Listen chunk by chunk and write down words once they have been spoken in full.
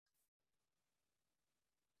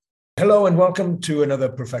Hello and welcome to another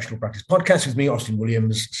Professional Practice podcast with me, Austin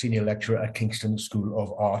Williams, Senior Lecturer at Kingston School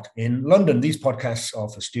of Art in London. These podcasts are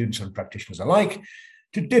for students and practitioners alike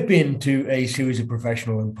to dip into a series of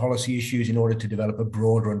professional and policy issues in order to develop a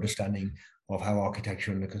broader understanding of how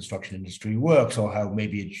architecture and the construction industry works, or how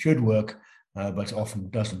maybe it should work, but often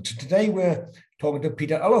doesn't. Today we're talking to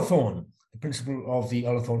Peter Ullathorne, the principal of the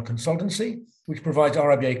Ullathorne Consultancy, which provides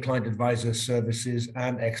RIBA client advisor services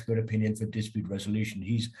and expert opinion for dispute resolution.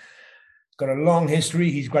 He's got a long history.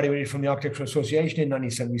 He's graduated from the Architectural Association in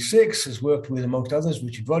 1976, has worked with, amongst others,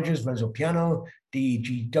 Richard Rogers, Renzo Piano,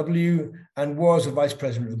 DGW, and was a vice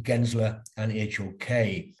president of Gensler and HOK.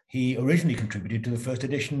 He originally contributed to the first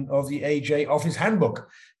edition of the AJ Office Handbook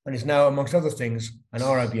and is now, amongst other things, an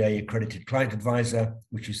RIBA accredited client advisor,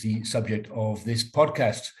 which is the subject of this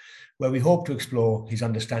podcast, where we hope to explore his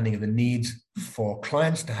understanding of the needs for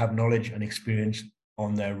clients to have knowledge and experience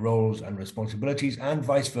on their roles and responsibilities, and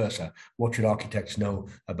vice versa. What should architects know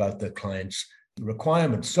about their clients'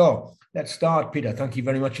 requirements? So let's start. Peter, thank you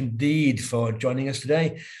very much indeed for joining us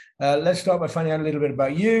today. Let's start by finding out a little bit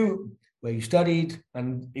about you, where you studied,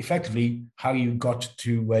 and effectively how you got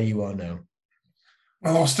to where you are now.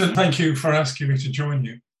 Well, Austin, thank you for asking me to join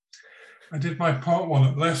you. I did my part one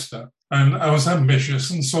at Leicester, and I was ambitious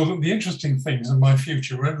and saw that the interesting things in my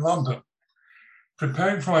future were in London.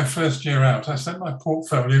 Preparing for my first year out, I sent my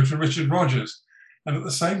portfolio to Richard Rogers and at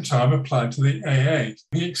the same time applied to the AA.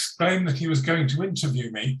 He exclaimed that he was going to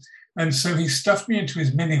interview me, and so he stuffed me into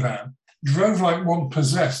his minivan, drove like one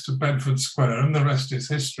possessed to Bedford Square, and the rest is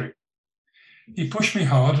history. He pushed me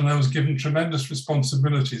hard, and I was given tremendous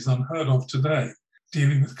responsibilities unheard of today,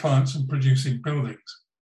 dealing with clients and producing buildings.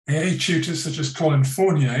 AA tutors such as Colin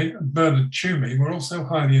Fournier and Bernard Toomey were also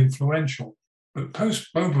highly influential. But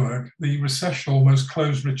post-Boberg, the recession almost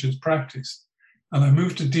closed Richard's practice, and I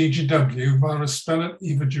moved to DGW via a spell at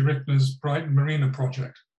Eva Jurichner's Brighton Marina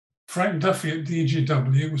project. Frank Duffy at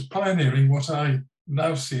DGW was pioneering what I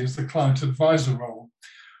now see as the client advisor role,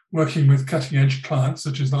 working with cutting-edge clients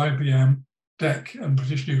such as IBM, DEC, and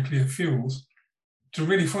British Nuclear Fuels to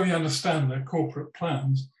really fully understand their corporate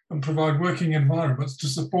plans and provide working environments to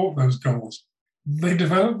support those goals. They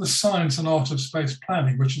developed the science and art of space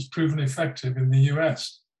planning, which has proven effective in the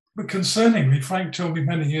US. But concerningly, Frank told me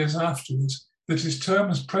many years afterwards that his term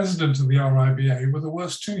as president of the RIBA were the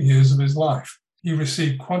worst 2 years of his life. He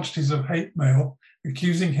received quantities of hate mail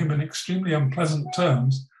accusing him in extremely unpleasant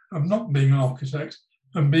terms of not being an architect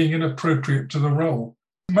and being inappropriate to the role.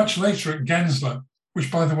 Much later at Gensler,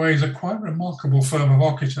 which by the way is a quite remarkable firm of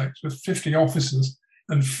architects with 50 offices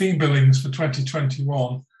and fee billings for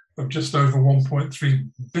 2021, of just over $1.3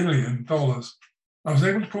 billion, I was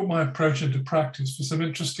able to put my approach into practice for some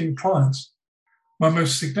interesting clients. My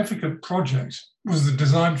most significant project was the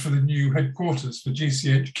design for the new headquarters for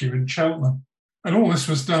GCHQ in Cheltenham. And all this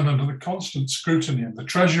was done under the constant scrutiny of the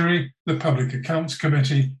Treasury, the Public Accounts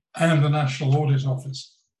Committee, and the National Audit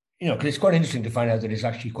Office. You know, because it's quite interesting to find out that it's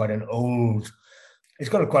actually it's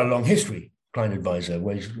got quite a long history. Client advisor,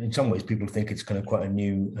 whereas in some ways people think it's kind of quite a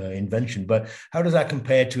new invention. But how does that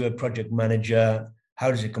compare to a project manager?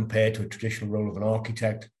 How does it compare to a traditional role of an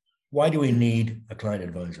architect? Why do we need a client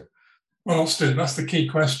advisor? Well, Austin, that's the key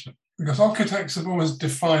question, because architects have always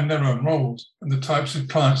defined their own roles and the types of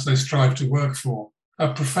clients they strive to work for.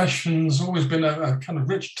 Our profession's always been a kind of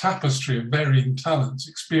rich tapestry of varying talents,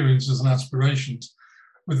 experiences, and aspirations,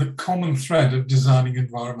 with a common thread of designing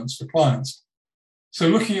environments for clients. So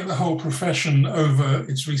looking at the whole profession over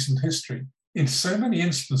its recent history, in so many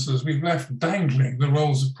instances, we've left dangling the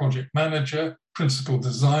roles of project manager, principal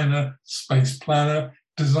designer, space planner,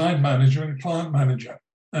 design manager, and client manager.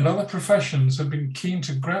 And other professions have been keen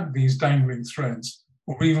to grab these dangling threads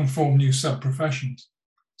or even form new sub-professions.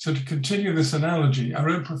 So to continue this analogy, our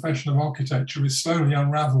own profession of architecture is slowly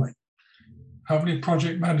unraveling. How many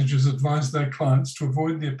project managers advise their clients to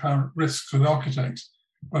avoid the apparent risks with architects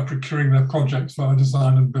by procuring their projects via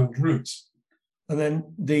design and build routes? And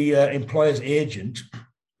then the employer's agent,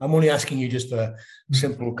 I'm only asking you just for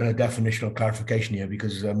simple kind of definitional clarification here,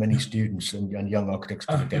 because many students and young architects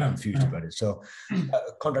kind of get confused about it. So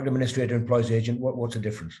contract administrator, employer's agent, what's the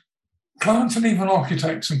difference? Clients and even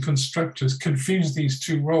architects and constructors confuse these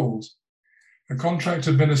two roles. A contract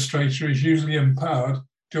administrator is usually empowered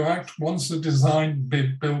to act once the design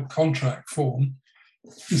bid build contract form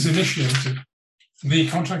is initiated. The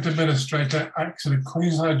contract administrator acts in a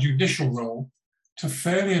quasi-judicial role to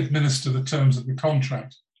fairly administer the terms of the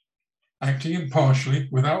contract, acting impartially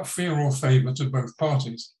without fear or favour to both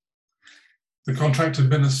parties. The contract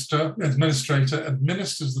administrator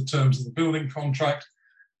administers the terms of the building contract,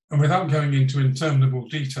 and without going into interminable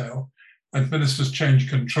detail, administers change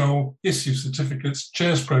control, issues certificates,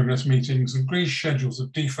 chairs progress meetings, agrees schedules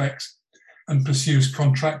of defects, and pursues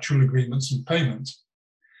contractual agreements and payments.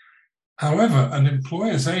 However, an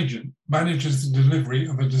employer's agent manages the delivery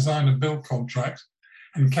of a design and build contract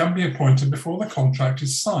and can be appointed before the contract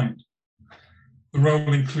is signed. The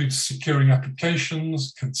role includes securing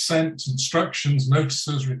applications, consent, instructions,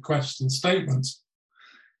 notices, requests, and statements.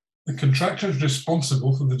 The contractor is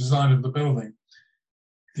responsible for the design of the building.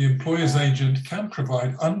 The employer's agent can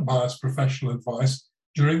provide unbiased professional advice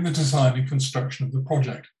during the design and construction of the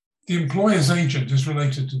project. The employer's agent is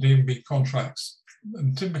related to D&B contracts,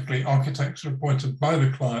 and typically architects are appointed by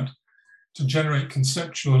the client to generate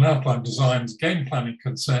conceptual and outline designs, gain planning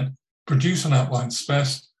consent, produce an outline spec,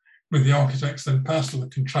 with the architects then passed to the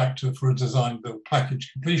contractor for a design build package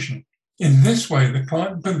completion. In this way, the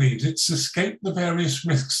client believes it's escaped the various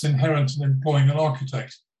risks inherent in employing an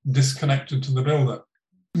architect disconnected to the builder,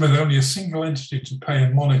 with only a single entity to pay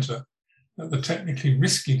and monitor at the technically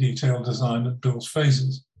risky detailed design and build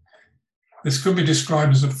phases. This could be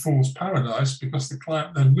described as a fool's paradise because the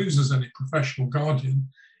client then loses any professional guardian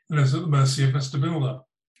and is at the mercy of Mr. Builder.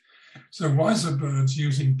 So wiser birds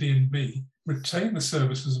using D&B retain the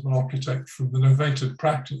services of an architect from the novated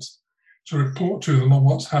practice to report to them on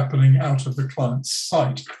what's happening out of the client's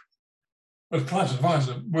site. But a client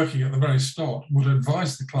advisor working at the very start would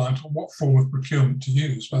advise the client on what form of procurement to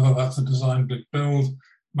use, whether that's a design bid build,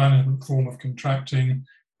 management form of contracting,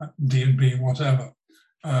 D&B, whatever.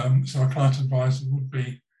 So a client advisor would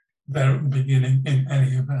be there at the beginning in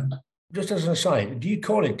any event. Just as an aside, do you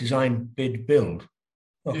call it design bid build?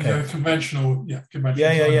 Okay. Yeah, conventional.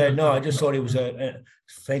 Yeah. No, I just thought it was a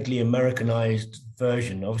faintly Americanized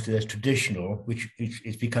version. Obviously, there's traditional, which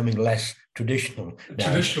is becoming less traditional now.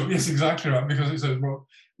 Traditional, yes, exactly right. Because it says, well,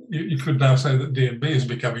 you could now say that D&B is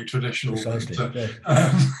becoming traditional. Precisely.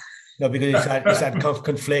 No, because it's that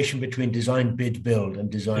conflation between design bid build and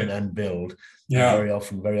design and build. Yeah. Very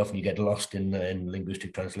often you get lost in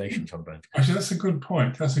linguistic translation sometimes. Actually, that's a good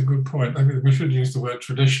point. I mean, we should use the word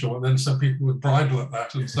traditional, and then some people would bridle at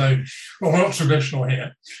that and say, well, we're not traditional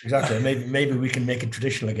here. Exactly. Maybe we can make it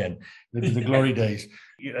traditional again, the glory days.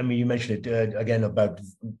 I mean, you mentioned it again about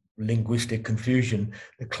linguistic confusion.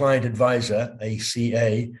 The client advisor, a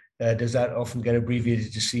CA, does that often get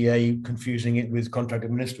abbreviated to CA, confusing it with contract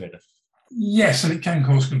administrator? Yes, and it can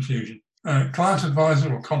cause confusion. Client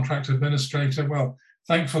advisor or contract administrator, well,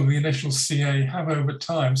 thankfully the initial CA have over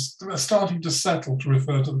time starting to settle to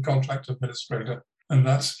refer to the contract administrator, and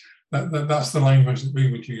that's the language that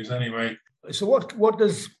we would use anyway. So what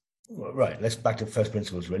does, right, let's back to first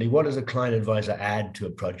principles really. What does a client advisor add to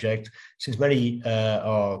a project? Since many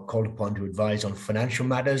are called upon to advise on financial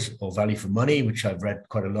matters or value for money, which I've read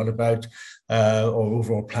quite a lot about, or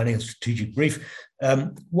overall planning and strategic brief,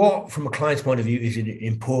 what, from a client's point of view, is it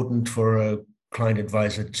important for a client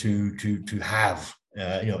advisor to have?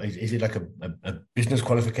 Is it like a business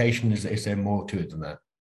qualification? Is there more to it than that?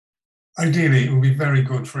 Ideally, it would be very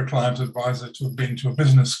good for a client advisor to have been to a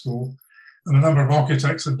business school, and a number of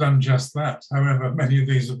architects have done just that. However, many of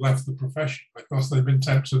these have left the profession because they've been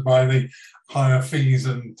tempted by the higher fees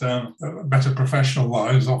and better professional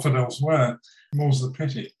lives offered elsewhere. More's the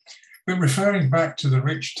pity. But referring back to the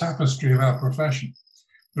rich tapestry of our profession,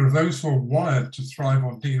 there are those who are wired to thrive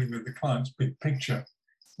on dealing with the client's big picture,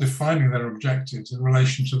 defining their objectives in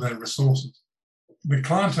relation to their resources. The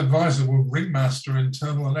client advisor will ringmaster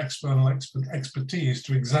internal and external expertise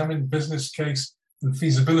to examine business case and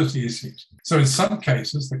feasibility issues. So in some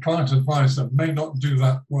cases, the client advisor may not do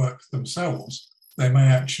that work themselves. They may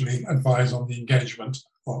actually advise on the engagement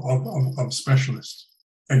of specialists,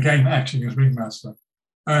 again, acting as ringmaster.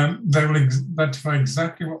 They will identify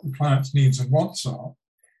exactly what the client's needs and wants are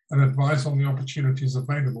and advise on the opportunities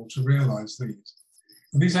available to realize these.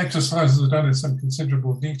 And these exercises are done in some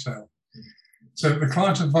considerable detail. So the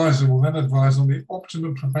client advisor will then advise on the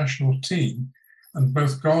optimum professional team and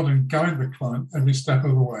both guard and guide the client every step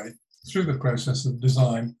of the way through the process of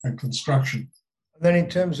design and construction. Then in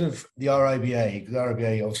terms of the RIBA, because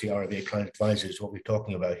RIBA, obviously RIBA client advisor is what we're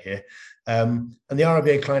talking about here. And the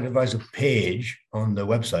RIBA client advisor page on the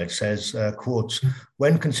website says, quotes,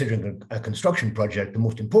 when considering a construction project, the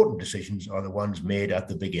most important decisions are the ones made at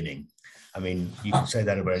the beginning. I mean, you can say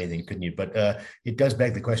that about anything, couldn't you? But it does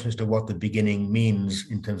beg the question as to what the beginning means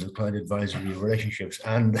in terms of client advisory relationships.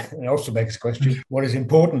 And it also begs the question, what does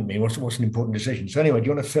important mean? What's an important decision? So anyway, do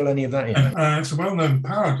you want to fill any of that in? It's a well-known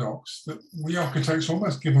paradox that we architects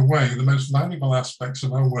almost give away the most valuable aspects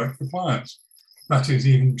of our work for clients. That is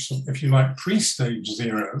even, if you like, pre-stage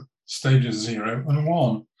zero, stages 0 and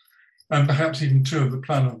 1, and perhaps even 2 of the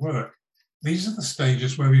plan of work. These are the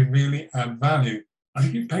stages where we really add value. I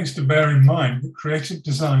think it pays to bear in mind that creative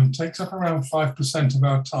design takes up around 5% of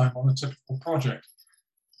our time on a typical project,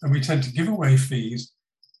 and we tend to give away fees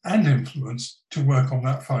and influence to work on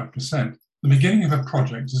that 5%. The beginning of a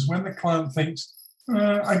project is when the client thinks,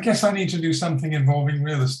 I guess I need to do something involving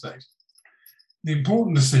real estate. The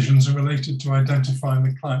important decisions are related to identifying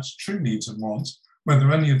the client's true needs and wants,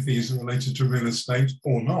 whether any of these are related to real estate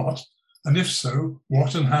or not, and if so,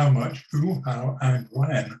 what and how much, who, how, and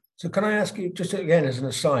when. So can I ask you, just again as an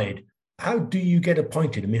aside, how do you get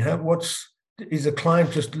appointed? I mean, is the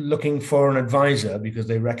client just looking for an advisor because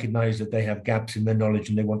they recognize that they have gaps in their knowledge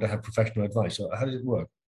and they want to have professional advice? So how does it work?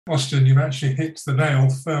 Austin, you've actually hit the nail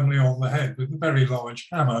firmly on the head with a very large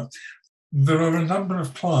hammer. There are a number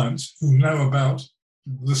of clients who know about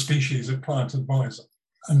the species of client advisor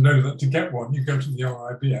and know that to get one, you go to the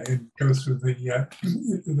RIBA and go through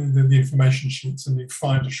the information sheets and you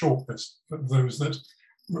find a shortlist of those that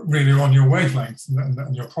really are on your wavelength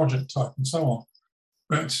and your project type and so on.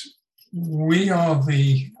 But we are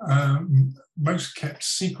the most kept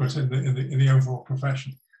secret in the overall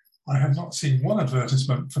profession. I have not seen one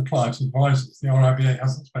advertisement for client advisors. The RIBA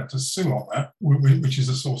hasn't spent a sou on that, which is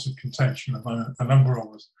a source of contention among a number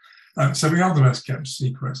of us. So we are the best kept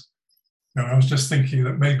secret. I was just thinking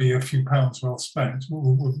that maybe a few pounds well spent,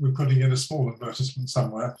 we're putting in a small advertisement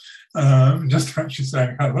somewhere, just actually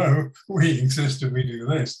saying, hello, we exist and we do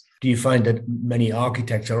this. Do you find that many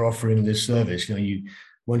architects are offering this service?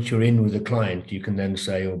 Once you're in with a client, you can then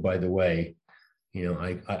say, oh, by the way,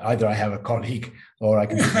 I have a colleague or I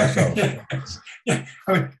can do it myself. Yeah.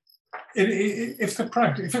 I mean, if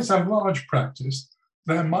it's a large practice,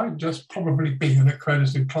 there might just probably be an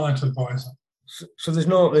accredited client advisor. So there's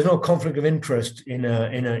no conflict of interest in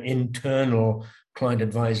an internal client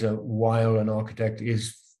advisor while an architect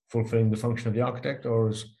is fulfilling the function of the architect,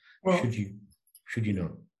 or should you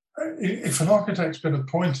not? If an architect's been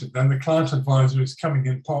appointed, then the client advisor is coming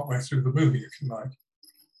in partway through the movie, if you like.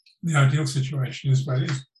 The ideal situation is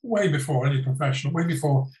way before any professional, way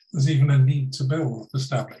before there's even a need to build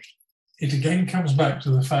established. It again comes back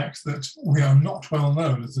to the fact that we are not well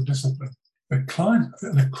known as a discipline.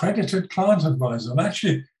 An accredited client advisor, and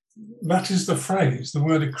actually that is the phrase, the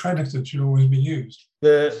word accredited should always be used.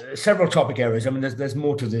 The several topic areas, I mean, there's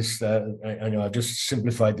more to this. I know I've just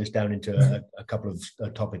simplified this down into a couple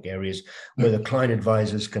of topic areas where the client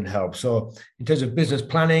advisors can help. So in terms of business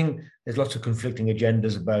planning, there's lots of conflicting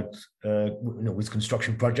agendas about, with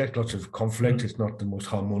construction projects, lots of conflict. Mm-hmm. It's not the most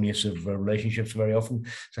harmonious of relationships very often.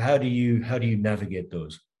 So how do you navigate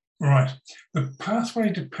those? Right. The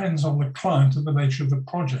pathway depends on the client and the nature of the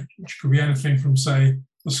project, which could be anything from, say,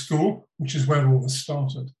 the school, which is where all this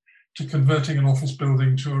started, to converting an office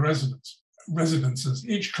building to a residences.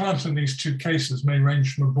 Each client in these two cases may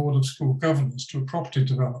range from a board of school governors to a property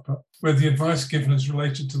developer, where the advice given is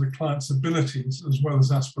related to the client's abilities as well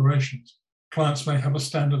as aspirations. Clients may have a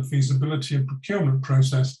standard feasibility and procurement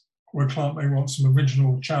process, where a client may want some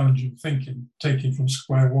original challenging thinking, taking from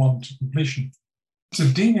square one to completion. To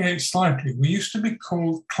deviate slightly, we used to be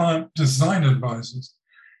called client design advisors,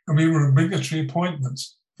 and we were obligatory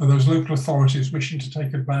appointments for those local authorities wishing to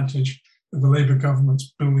take advantage of the Labour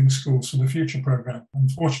government's Building Schools for the Future programme.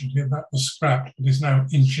 Unfortunately, that was scrapped, but is now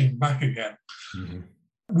inching back again. Mm-hmm.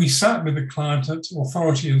 We sat with the client at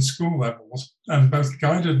authority and school levels and both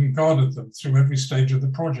guided and guarded them through every stage of the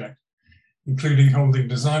project, including holding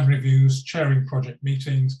design reviews, chairing project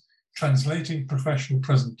meetings, translating professional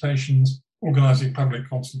presentations, organising public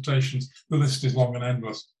consultations. The list is long and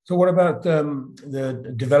endless. So what about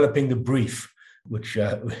the developing the brief, which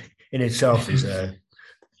in itself is a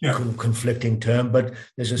conflicting term, but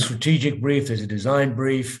there's a strategic brief, there's a design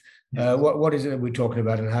brief. What is it that we're talking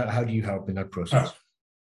about, and how do you help in that process?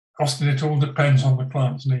 Austin, it all depends on the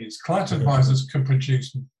client's needs. Client advisors can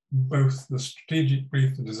produce both the strategic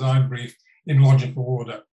brief, the design brief, in logical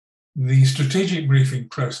order. The strategic briefing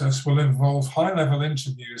process will involve high-level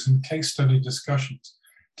interviews and case study discussions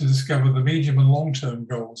to discover the medium and long-term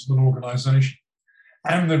goals of an organisation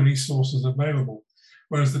and the resources available,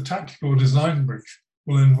 whereas the tactical design brief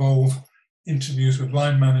will involve interviews with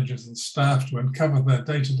line managers and staff to uncover their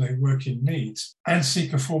day-to-day working needs and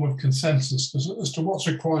seek a form of consensus as to what's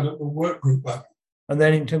required at the work group level. And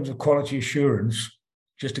then in terms of quality assurance,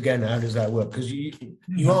 just again, how does that work? Because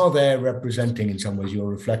you are there representing, in some ways, you're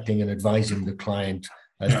reflecting and advising the client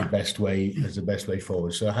as the best way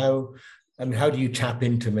forward. So how do you tap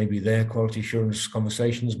into maybe their quality assurance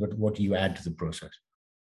conversations, but what do you add to the process?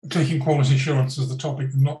 Taking quality assurance as the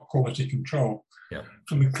topic and not quality control. Yeah.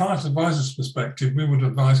 From the client advisor's perspective, we would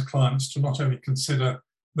advise clients to not only consider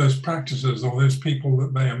those practices or those people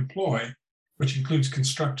that they employ, which includes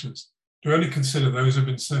constructors, to only consider those who have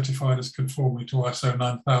been certified as conforming to ISO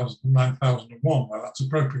 9000 and 9001, where that's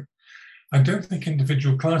appropriate. I don't think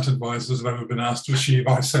individual client advisors have ever been asked to achieve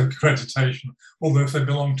ISO accreditation, although if they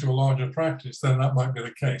belong to a larger practice, then that might be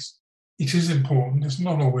the case. It is important, it's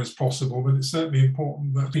not always possible, but it's certainly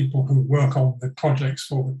important that people who work on the projects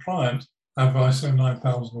for the client have ISO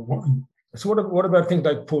 9001. So what about things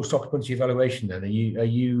like post-occupancy evaluation then? Are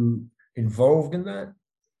you involved in that?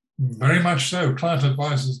 Very much so. Client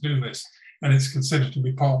advisors do this, and it's considered to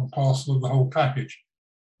be part and parcel of the whole package.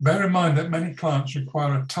 Bear in mind that many clients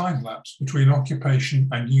require a time lapse between occupation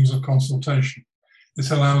and user consultation.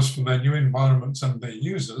 This allows for their new environments and their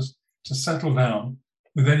users to settle down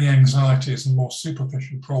with any anxieties and more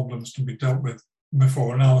superficial problems to be dealt with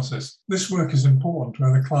before analysis. This work is important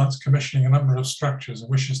where the client's commissioning a number of structures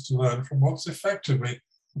and wishes to learn from what's effectively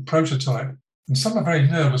a prototype, and some are very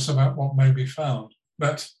nervous about what may be found.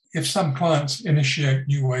 But if some clients initiate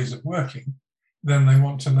new ways of working, then they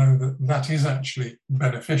want to know that that is actually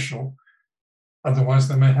beneficial. Otherwise,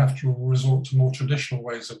 they may have to resort to more traditional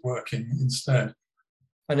ways of working instead.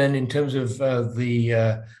 And then in terms of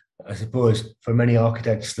I suppose for many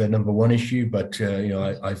architects, the number one issue, but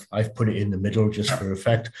I've put it in the middle just for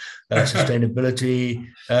effect. Sustainability.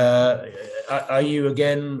 Are you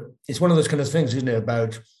again? It's one of those kind of things, isn't it,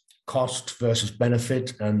 about cost versus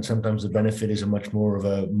benefit, and sometimes the benefit is a much more of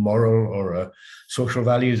a moral or a social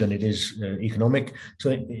value than it is economic.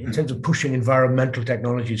 So, in terms of pushing environmental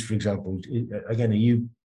technologies, for example, again,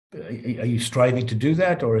 are you striving to do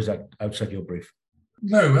that, or is that outside your brief?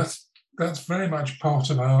 No, that's very much part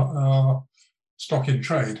of our stock in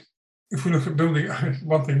trade. If we look at building,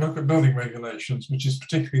 look at building regulations, which is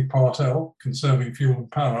particularly Part L, conserving fuel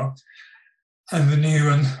and power, and the new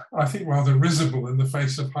and I think rather risible in the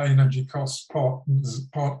face of high energy costs Part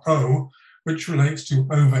O, which relates to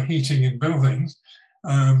overheating in buildings.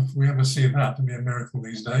 If we ever see that, it'd be a miracle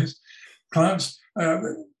these days. Clients,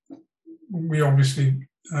 we obviously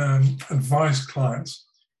advise clients,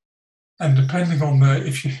 and depending on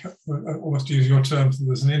if you almost use your terms,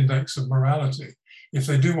 there's an index of morality. If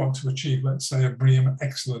they do want to achieve, let's say, a BREEAM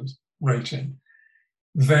Excellent rating,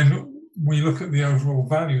 then we look at the overall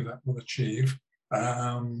value that will achieve,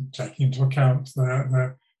 taking into account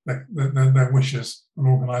their wishes of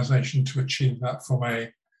an organisation to achieve that from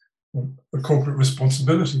a corporate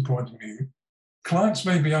responsibility point of view. Clients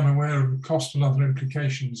may be unaware of the cost and other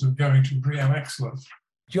implications of going to BREEAM Excellent.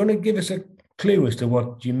 Do you want to give us a clue as to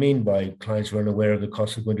what you mean by clients who are unaware of the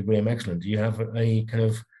cost of going to BREEAM Excellent? Do you have any kind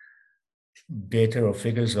of data or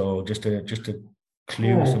figures, or just a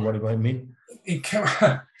clue as to what it might mean?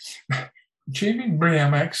 Achieving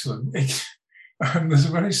BREEAM Excellent, there's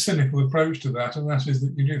a very cynical approach to that, and that is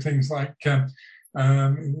that you do things like you have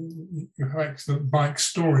excellent bike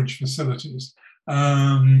storage facilities,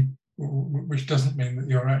 which doesn't mean that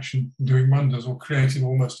you're actually doing wonders or creating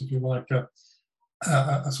almost, if you like,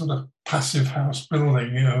 a sort of passive house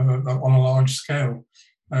building, on a large scale,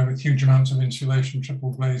 with huge amounts of insulation,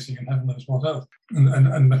 triple glazing, and heaven knows what else,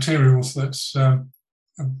 and materials that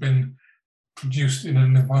have been produced in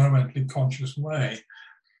an environmentally conscious way.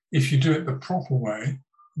 If you do it the proper way,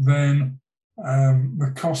 then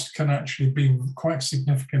the cost can actually be quite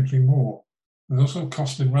significantly more. There's also a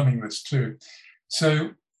cost in running this too.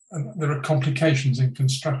 So there are complications in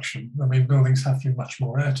construction. I mean, buildings have to be much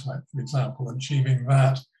more airtight, for example, and achieving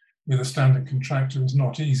that with a standard contractor is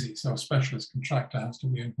not easy. So a specialist contractor has to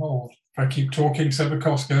be involved. If I keep talking, so the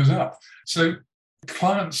cost goes up. So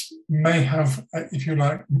clients may have, if you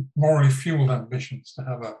like, morally fueled ambitions to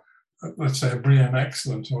have let's say, a BREEAM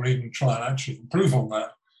Excellent, or even try and actually improve on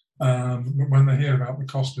that. But when they hear about the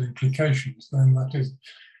cost and implications, then that is,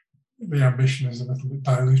 the ambition is a little bit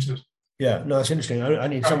diluted. Yeah, no, it's interesting.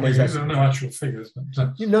 And in some ways, there are no actual figures.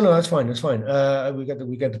 But, no, that's fine. That's fine. We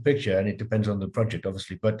get the picture, and it depends on the project,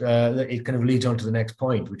 obviously. But it kind of leads on to the next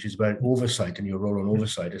point, which is about oversight and your role on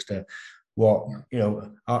oversight as to what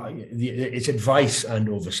it's advice and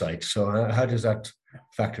oversight. So how does that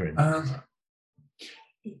factor in?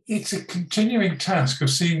 It's a continuing task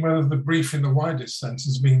of seeing whether the brief in the widest sense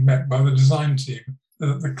is being met by the design team,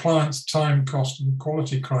 that the client's time, cost, and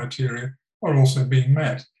quality criteria are also being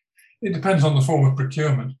met. It depends on the form of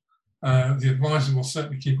procurement. The advisor will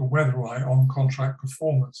certainly keep a weather eye on contract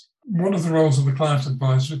performance. One of the roles of the client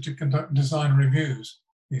advisor is to conduct design reviews.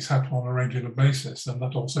 These happen on a regular basis, and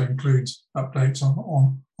that also includes updates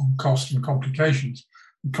on cost and complications,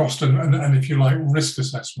 cost and if you like, risk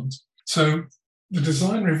assessments. So the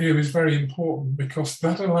design review is very important because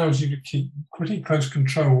that allows you to keep pretty close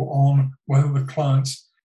control on whether the client's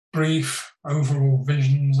brief, overall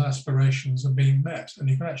visions, aspirations are being met. And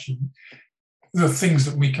you can actually the things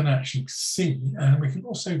that we can actually see, and we can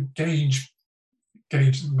also gauge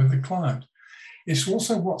them with the client. It's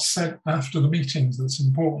also what's said after the meetings that's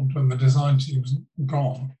important when the design team's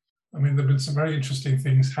gone. I mean, there have been some very interesting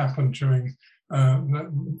things happen during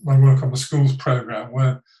my work on the schools programme,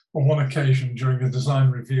 where on one occasion during a design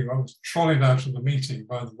review, I was trolleyed out of the meeting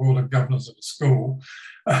by the board of governors of a school,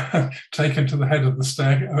 taken to the head of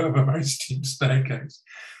of a very steep staircase,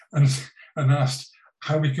 and asked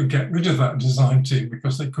how we could get rid of that design team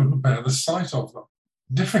because they couldn't bear the sight of them.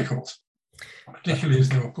 Difficult, particularly as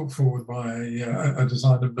they were put forward by a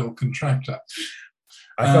design and build contractor.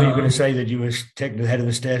 I thought you were going to say that you were taken to the head of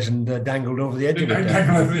the stairs and dangled over the edge of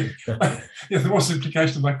it. If there was the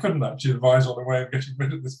implication that I couldn't actually advise on a way of getting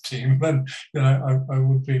rid of this team, then I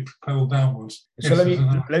would be propelled downwards. So let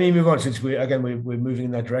me move on, since we're moving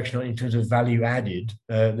in that direction in terms of value added.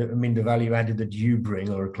 The value added that you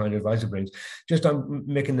bring or a client advisor brings. Just I'm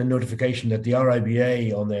making the notification that the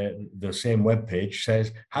RIBA on the same webpage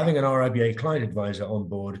says having an RIBA client advisor on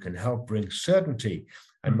board can help bring certainty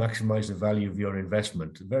and maximize the value of your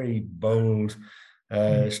investment. Very bold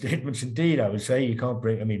statements indeed, I would say. You can't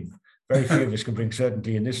bring, very few of us can bring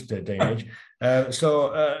certainty in this day and age.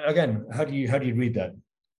 Again, how do you read that?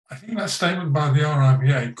 I think that statement by the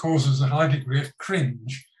RIBA causes a high degree of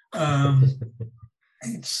cringe.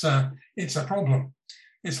 It's a problem.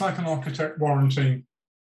 It's like an architect warranting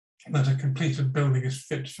that a completed building is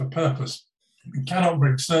fit for purpose. We cannot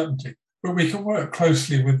bring certainty, but we can work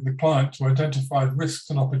closely with the client to identify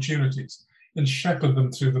risks and opportunities and shepherd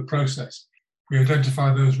them through the process. If we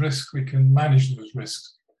identify those risks, we can manage those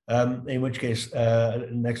risks. In which case,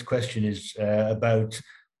 next question is about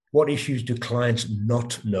what issues do clients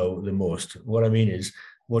not know the most? What I mean is,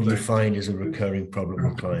 what do you find is a recurring problem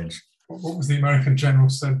with clients? What was the American general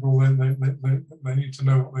said? Well, they need to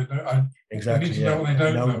know what they don't. Exactly. They need to know what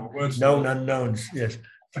they don't know. Known unknowns, yes.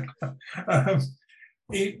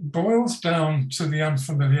 It boils down to the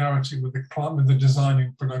unfamiliarity with the design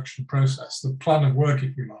and production process, the plan of work,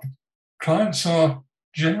 if you like. Clients are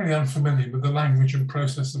generally unfamiliar with the language and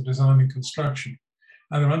process of design and construction,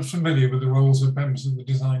 and they're unfamiliar with the roles of members of the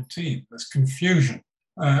design team. There's confusion.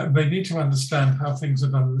 They need to understand how things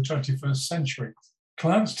are done in the 21st century.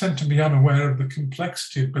 Clients tend to be unaware of the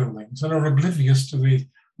complexity of buildings and are oblivious to the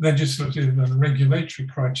legislative and regulatory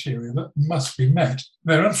criteria that must be met.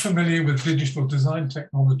 They're unfamiliar with digital design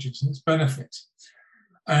technologies and its benefits.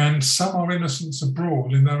 And some are innocents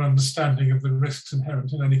abroad in their understanding of the risks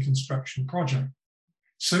inherent in any construction project.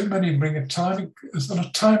 So many bring a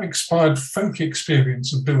time-expired folk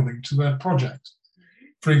experience of building to their project.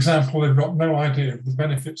 For example, they've got no idea of the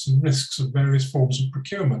benefits and risks of various forms of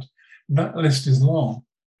procurement. That list is long.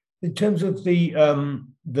 In terms of the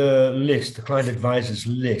list, the client advisors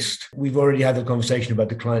list, we've already had the conversation about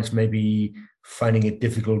the clients maybe finding it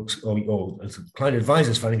difficult, or client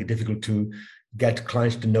advisors finding it difficult to get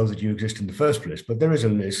clients to know that you exist in the first place. But there is a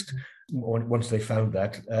list. Once they found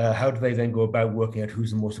that, how do they then go about working out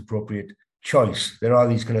who's the most appropriate choice? There are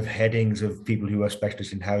these kind of headings of people who are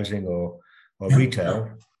specialists in housing or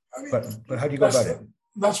retail, but how do you go about it?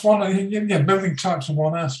 That's one. Building types are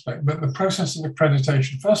one aspect, but the process of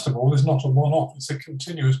accreditation, first of all, is not a one-off. It's a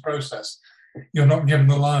continuous process. You're not given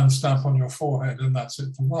the lion stamp on your forehead and that's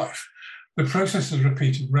it for life. The process is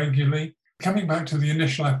repeated regularly. Coming back to the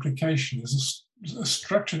initial application, there's a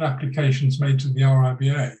structured applications made to the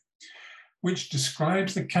RIBA, which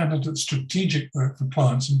describes the candidate's strategic work for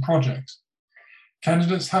clients and projects.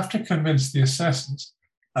 Candidates have to convince the assessors,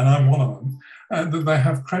 and I'm one of them, that they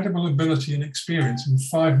have credible ability and experience in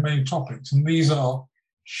 5 main topics. And these are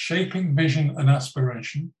shaping vision and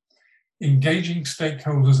aspiration, engaging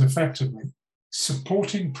stakeholders effectively,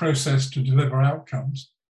 supporting process to deliver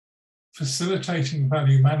outcomes, facilitating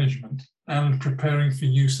value management, and preparing for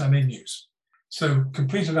use and in use. So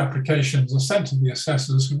completed applications are sent to the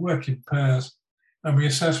assessors who work in pairs, and we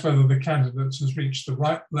assess whether the candidate has reached the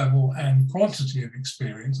right level and quantity of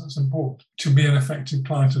experience, that's important, to be an effective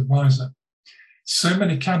client advisor. So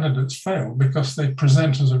many candidates fail because they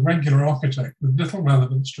present as a regular architect with little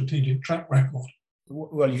relevant strategic track record.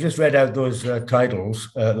 Well, you just read out those titles,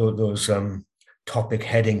 those topic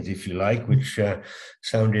headings, if you like, which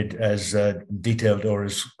sounded as detailed or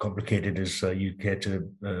as complicated as you care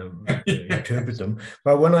to interpret them.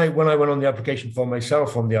 But when I went on the application form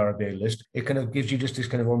myself on the RIBA list, it kind of gives you just this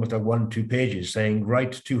kind of almost like 1-2 pages saying,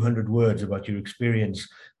 write 200 words about your experience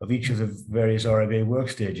of each of the various RIBA work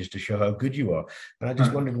stages to show how good you are. And I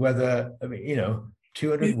just wondered whether,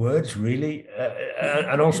 200 words, really?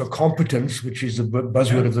 And also competence, which is the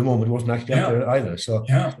buzzword of the moment, wasn't actually out there either. So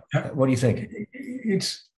what do you think?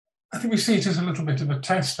 I think we see it as a little bit of a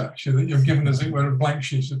test, actually, that you're given, as it were, a blank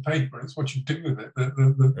sheet of paper. It's what you do with it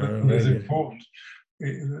that is important.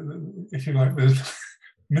 If you like, there's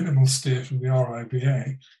minimal steer from the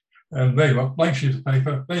RIBA. And there you are, blank sheet of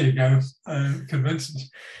paper. There you go. Convinced.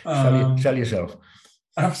 Sell yourself.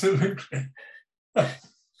 Absolutely.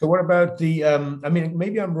 So what about the, I mean,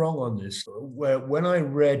 maybe I'm wrong on this. When I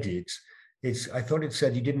read it, I thought it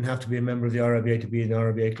said you didn't have to be a member of the RIBA to be an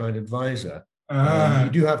RIBA client advisor. You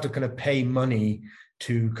do have to kind of pay money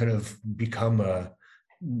to kind of become a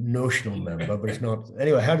notional member, but it's not.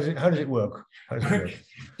 Anyway, how does it work? How does it work?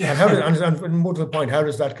 Yeah. And more to the point, how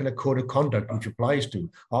does that kind of code of conduct, which applies to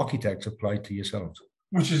architects, apply to yourselves?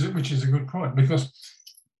 Which is a good point, because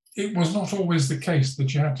it was not always the case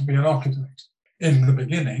that you had to be an architect in the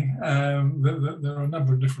beginning. There are a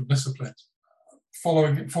number of different disciplines.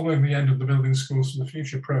 Following the end of the Building Schools for the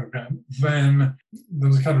Future program, then there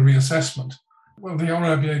was a kind of reassessment. Well, the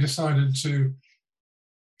RIBA decided to,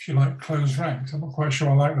 if you like, close ranks. I'm not quite sure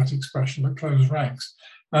I like that expression, but close ranks.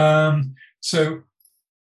 So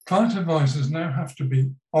client advisors now have to be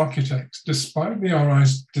architects, despite the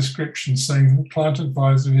RI's description saying that client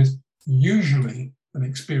advisor is usually an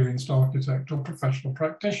experienced architect or professional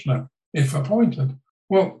practitioner, if appointed.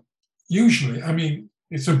 Well, usually, I mean,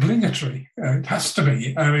 it's obligatory. It has to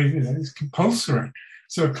be. I mean, it's compulsory.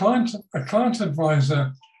 So a client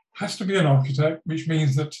advisor has to be an architect, which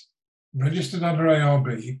means that registered under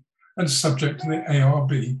ARB and subject to the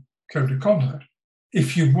ARB Code of Conduct.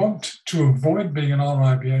 If you want to avoid being an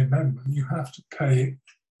RIBA member, you have to pay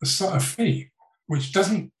a fee, which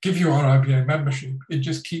doesn't give you RIBA membership. It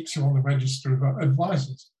just keeps you on the register of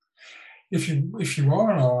advisors. If you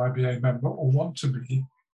are an RIBA member or want to be,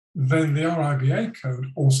 then the RIBA code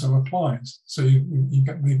also applies. So you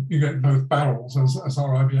get both barrels as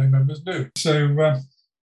RIBA members do. So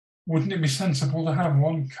wouldn't it be sensible to have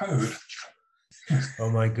one code?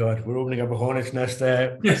 Oh my God, we're opening up a hornet's nest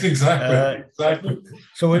there. Yes, exactly.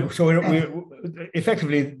 So we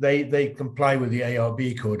effectively they comply with the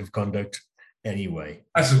ARB code of conduct anyway.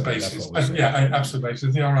 As a basis, yeah,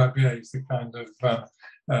 absolutely. The RIBA is the kind of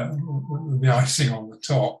the icing on the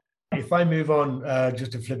top. If I move on,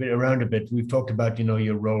 just to flip it around a bit, we've talked about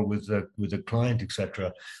your role with the client,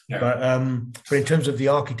 etc. Yeah. But in terms of the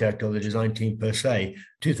architect or the design team per se,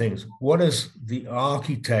 two things: what does the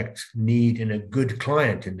architect need in a good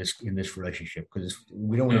client in this relationship? Because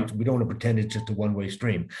we don't want to pretend it's just a one-way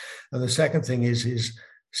stream. And the second thing is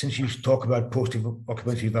since you talk about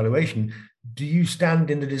post-occupancy evaluation, do you stand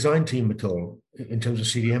in the design team at all in terms of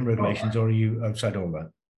CDM regulations, or are you outside all that?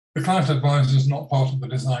 The client advisor is not part of the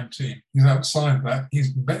design team. He's outside that.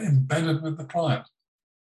 He's embedded with the client.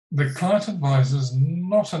 The client advisor is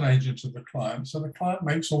not an agent of the client, so the client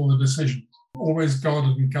makes all the decisions, always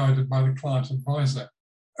guarded and guided by the client advisor.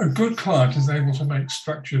 A good client is able to make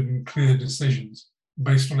structured and clear decisions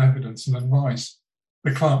based on evidence and advice.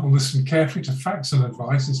 The client will listen carefully to facts and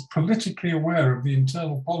advice, is politically aware of the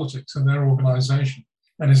internal politics of their organisation,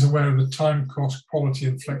 and is aware of the time, cost, quality,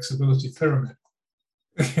 and flexibility pyramid.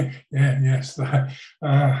 Yes,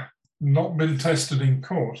 not been tested in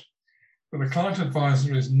court. But the client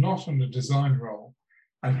advisor is not in a design role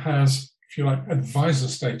and has, if you like, advisor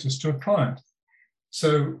status to a client.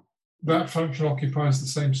 So that function occupies the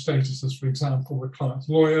same status as, for example, the client's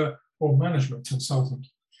lawyer or management consultant.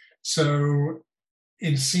 So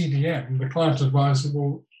in CDM, the client advisor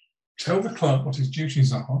will tell the client what his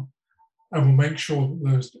duties are and will make sure that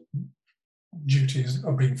those duties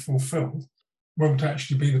are being fulfilled. Won't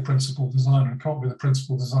actually be the principal designer and can't be the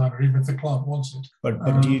principal designer even if the client wants it.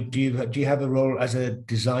 But do you have a role as a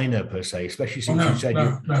designer per se, especially since you said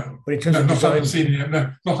no. But in terms of design, under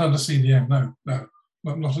CDM, not under CDM, not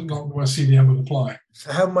where CDM would apply.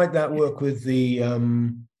 So how might that work with the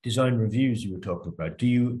design reviews you were talking about?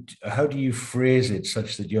 How do you phrase it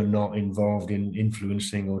such that you're not involved in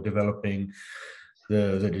influencing or developing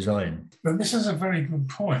the design? But this is a very good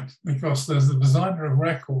point, because there's the designer of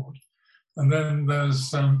record. And then there's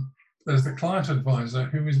the client advisor,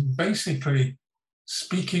 who is basically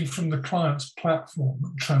speaking from the client's platform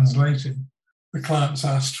and translating. The client's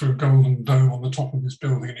asked for a golden dome on the top of his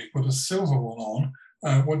building and you put a silver one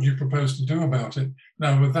on. What do you propose to do about it?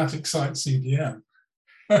 Now, would that excite CDM?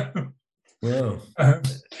 Well,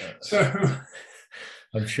 so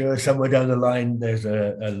I'm sure somewhere down the line there's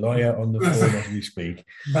a lawyer on the phone as we speak.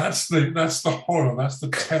 That's the horror. That's the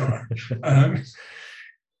terror.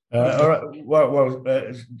 All right. Well.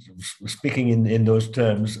 Speaking in those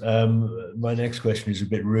terms, my next question is a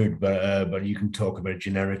bit rude, but you can talk about it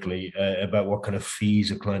generically about what kind of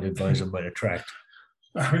fees a client advisor might attract.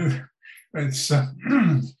 I mean, it's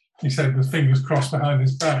he said with fingers crossed behind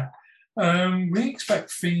his back. We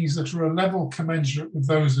expect fees that are a level commensurate with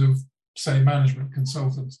those of, say, management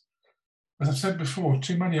consultants. As I've said before,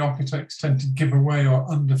 too many architects tend to give away or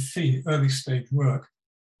underfee early stage work,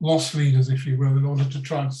 loss leaders, if you will, in order to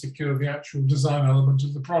try and secure the actual design element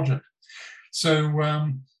of the project. So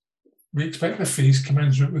we expect the fees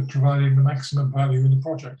commensurate with providing the maximum value in the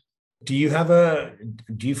project. Do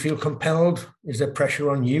you feel compelled? Is there pressure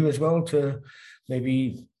on you as well to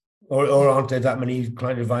maybe, or aren't there that many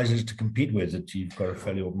client advisors to compete with that you've got a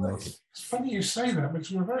fairly open market? It's funny you say that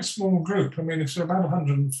because we're a very small group. I mean, if it's about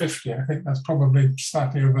 150, I think that's probably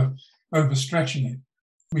slightly overstretching it.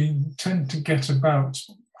 We tend to get about,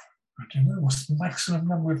 I don't know, what's the maximum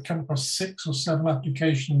number? We've come across 6 or 7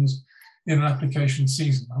 applications in an application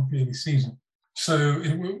season, not yearly season. So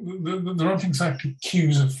there aren't exactly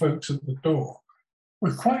queues of folks at the door.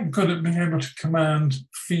 We're quite good at being able to command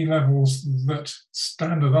fee levels that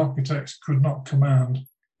standard architects could not command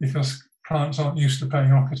because clients aren't used to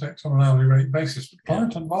paying architects on an hourly rate basis. But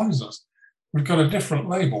client advisors, we've got a different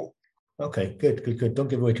label. Okay, good. Don't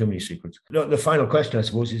give away too many secrets. The final question, I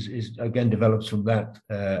suppose, is again develops from that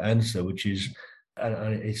answer, which is,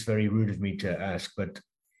 and it's very rude of me to ask, but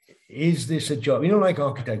is this a job? Like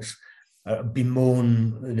architects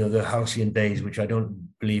bemoan, the halcyon days, which I don't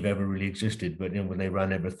believe ever really existed, but when they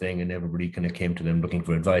ran everything and everybody kind of came to them looking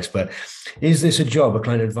for advice. But is this a job, a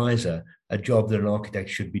client advisor, a job that an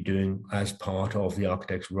architect should be doing as part of the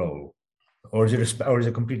architect's role, or is it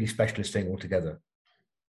a completely specialist thing altogether?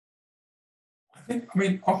 I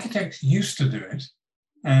mean, architects used to do it,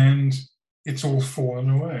 and it's all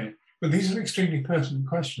fallen away. But these are extremely pertinent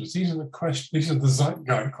questions. These are the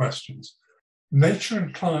Zeitgeist questions. Nature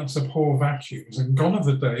and clients abhor vacuums, and gone are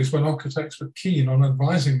the days when architects were keen on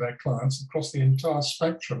advising their clients across the entire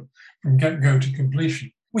spectrum from get-go to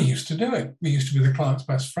completion. We used to do it. We used to be the client's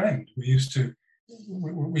best friend. We used to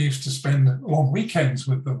spend long weekends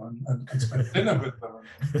with them and spend dinner with them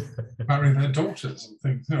and marry their daughters and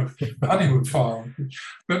things, the honeymoon file.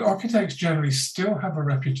 But architects generally still have a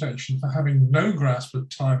reputation for having no grasp of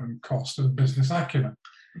time and cost and business acumen.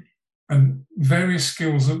 And various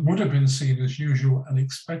skills that would have been seen as usual and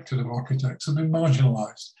expected of architects have been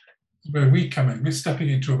marginalised. Where we come in, we're stepping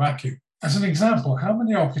into a vacuum. As an example, how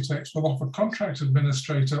many architects will offer contract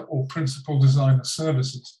administrator or principal designer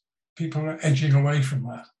services? People are edging away from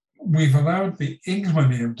that. We've allowed the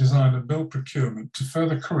ignominy of design and build procurement to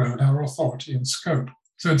further corrode our authority and scope.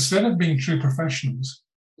 So instead of being true professionals,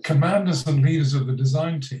 commanders and leaders of the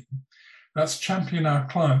design team, that's champion our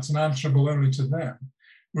clients and answerable only to them,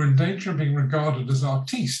 we're in danger of being regarded as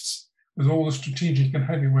artistes, with all the strategic and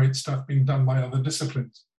heavyweight stuff being done by other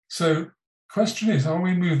disciplines. So the question is, are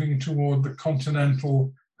we moving toward the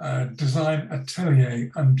continental design atelier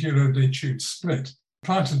and bureau d'études split?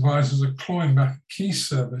 Client advisors are clawing back a key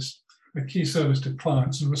service to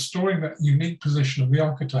clients and restoring that unique position of the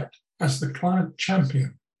architect as the client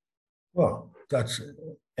champion. Well, that's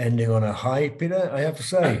ending on a high, Peter, I have to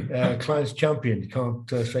say. Client's champion, you can't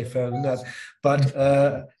say further than that. But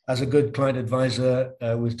as a good client advisor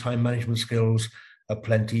with time management skills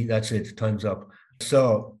aplenty, that's it, time's up.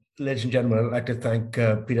 So, ladies and gentlemen, I'd like to thank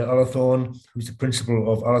Peter Ullathorne, who's the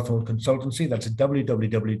principal of Ullathorne Consultancy. That's at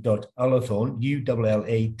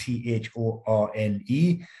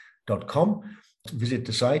www.ullathorne.com. Visit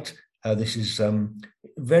the site. This is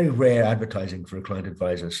very rare advertising for a client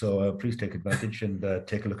advisor, so please take advantage and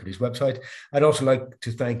take a look at his website. I'd also like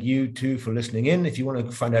to thank you too for listening in. If you want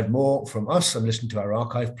to find out more from us and listen to our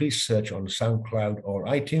archive, please search on SoundCloud or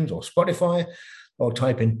iTunes or Spotify, or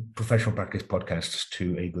type in Professional Practice Podcasts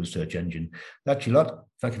to a good search engine. That's your lot.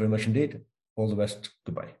 Thank you very much indeed. All the best.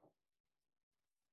 Goodbye.